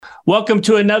Welcome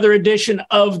to another edition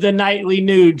of the Nightly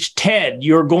Nuge. Ted,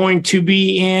 you're going to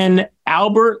be in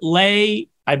Albert Lea,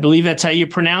 I believe that's how you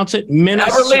pronounce it,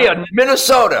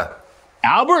 Minnesota.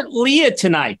 Albert Lea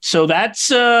tonight. So that's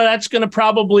going to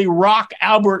probably rock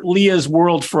Albert Lea's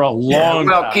world for a long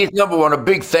time. Keith, number one, a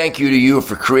big thank you to you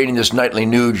for creating this Nightly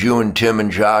Nuge, you and Tim and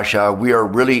Josh. We are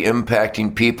really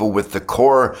impacting people with the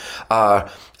core,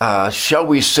 shall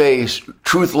we say,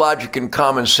 truth, logic, and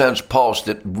common sense pulse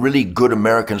that really good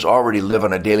Americans already live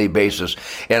on a daily basis.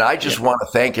 And I just want to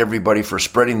thank everybody for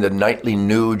spreading the Nightly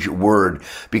Nuge word,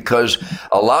 because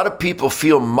a lot of people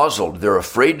feel muzzled. They're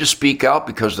afraid to speak out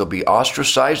because they'll be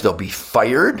ostracized, they'll be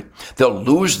fired, they'll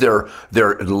lose their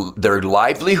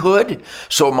livelihood.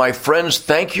 So my friends,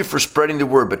 thank you for spreading the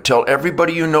word, but tell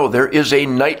everybody you know there is a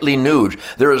Nightly Nuge.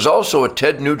 There is also a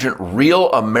Ted Nugent Real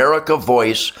America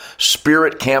Voice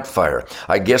Spirit Campfire.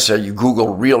 I guess you Google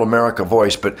Real America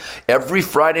Voice, but every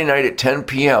Friday night at 10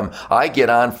 p.m., I get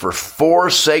on for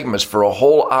 4 segments for a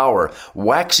whole hour,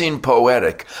 waxing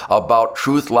poetic about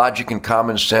truth, logic, and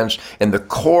common sense and the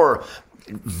core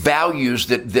values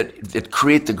that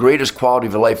create the greatest quality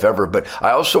of life ever. But I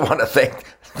also want to thank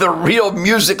the real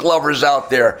music lovers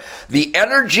out there. The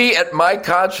energy at my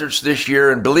concerts this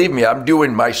year, and believe me, I'm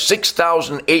doing my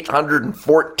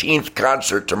 6,814th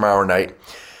concert tomorrow night.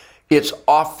 It's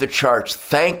off the charts.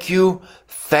 Thank you,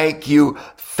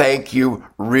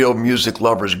 real music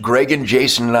lovers. Greg and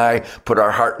Jason and I put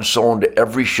our heart and soul into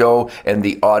every show, and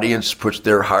the audience puts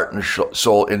their heart and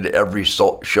soul into every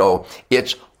show.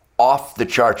 It's off the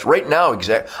charts. Right now,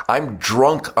 I'm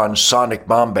drunk on Sonic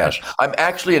Bombast. I'm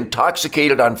actually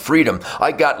intoxicated on freedom.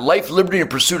 I got life, liberty, and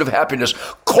pursuit of happiness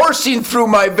coursing through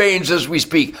my veins as we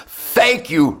speak. Thank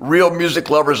you, real music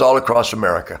lovers all across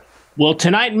America. Well,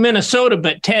 tonight in Minnesota,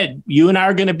 but Ted, you and I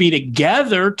are going to be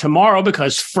together tomorrow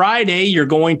because Friday you're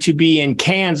going to be in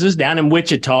Kansas, down in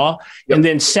Wichita, and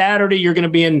then Saturday you're going to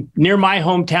be near my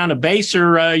hometown of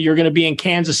Baser. You're going to be in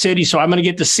Kansas City, so I'm going to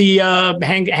get to see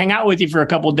hang out with you for a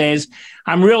couple of days.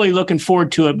 I'm really looking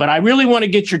forward to it, but I really want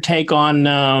to get your take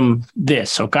on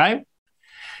this. Okay,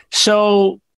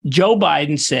 so Joe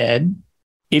Biden said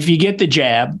if you get the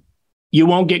jab, you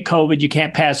won't get COVID. You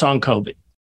can't pass on COVID.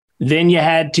 Then you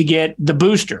had to get the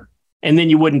booster, and then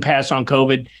you wouldn't pass on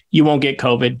COVID. You won't get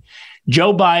COVID.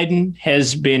 Joe Biden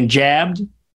has been jabbed.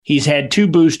 He's had 2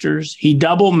 boosters. He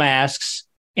double masks,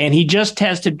 and he just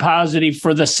tested positive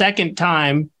for the second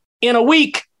time in a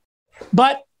week.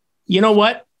 But you know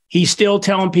what? He's still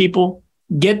telling people,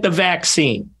 get the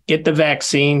vaccine. Get the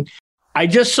vaccine. I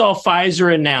just saw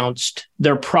Pfizer announced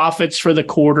their profits for the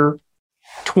quarter,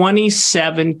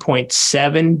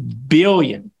 $27.7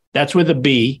 billion. That's with a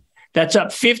B. That's up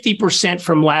 50%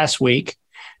 from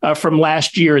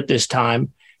last year at this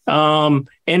time.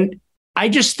 And I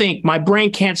just think my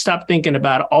brain can't stop thinking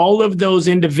about all of those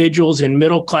individuals in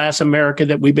middle-class America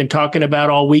that we've been talking about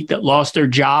all week that lost their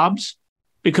jobs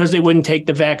because they wouldn't take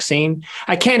the vaccine.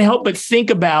 I can't help but think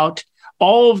about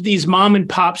all of these mom and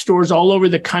pop stores all over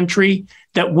the country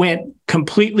that went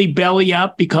completely belly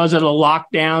up because of the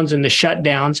lockdowns and the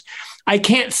shutdowns. I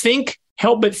can't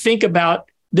help but think about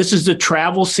this is the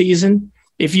travel season.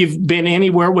 If you've been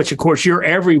anywhere, which of course you're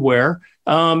everywhere,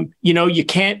 you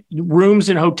can't, rooms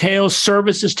and hotels,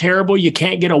 service is terrible. You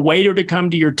can't get a waiter to come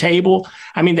to your table.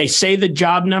 I mean, they say the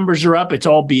job numbers are up. It's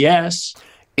all BS.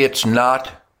 It's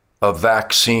not a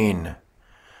vaccine.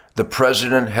 The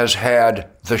president has had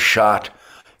the shot.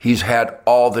 He's had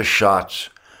all the shots.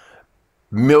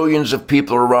 Millions of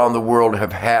people around the world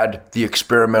have had the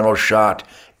experimental shot.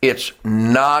 It's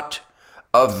not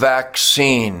a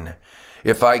vaccine.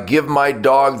 If I give my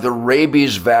dog the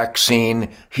rabies vaccine,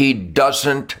 he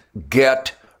doesn't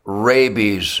get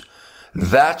rabies.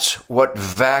 That's what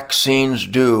vaccines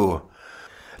do.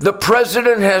 The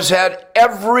president has had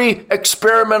every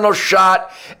experimental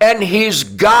shot, and he's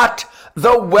got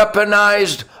the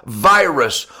weaponized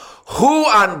virus. Who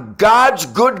on God's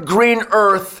good green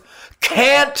earth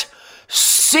can't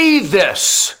see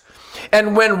this?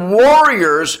 And when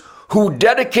warriors who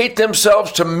dedicate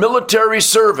themselves to military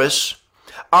service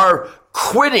are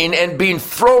quitting and being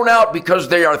thrown out because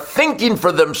they are thinking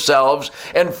for themselves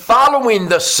and following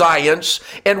the science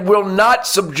and will not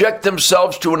subject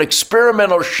themselves to an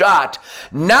experimental shot,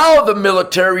 now the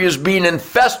military is being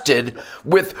infested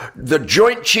with the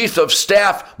Joint Chief of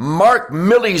Staff, Mark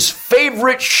Milley's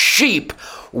favorite sheep,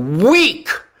 weak,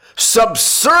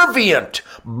 subservient,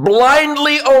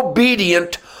 blindly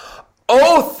obedient,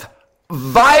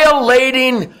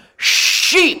 oath-violating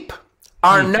sheep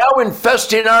are now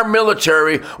infesting our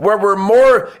military, where we're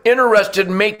more interested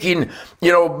in making,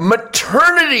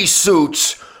 maternity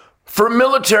suits for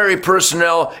military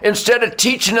personnel instead of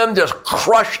teaching them to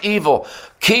crush evil.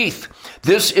 Keith,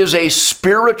 this is a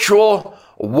spiritual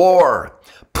war.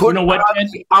 Put on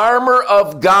the armor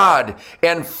of God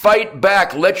and fight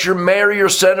back. Let your mayor, your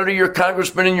senator, your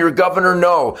congressman, and your governor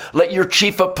know. Let your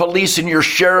chief of police and your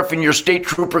sheriff and your state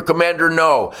trooper commander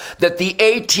know that the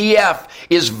ATF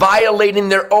is violating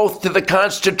their oath to the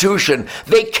Constitution.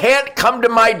 They can't come to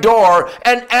my door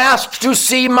and ask to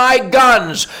see my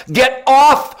guns. Get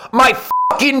off my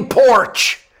fucking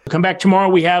porch. Come back tomorrow.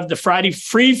 We have the Friday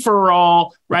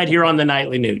free-for-all right here on the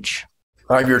Nightly Nuge.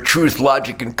 I'm your truth,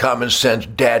 logic, and common sense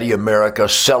daddy, America.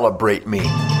 Celebrate me.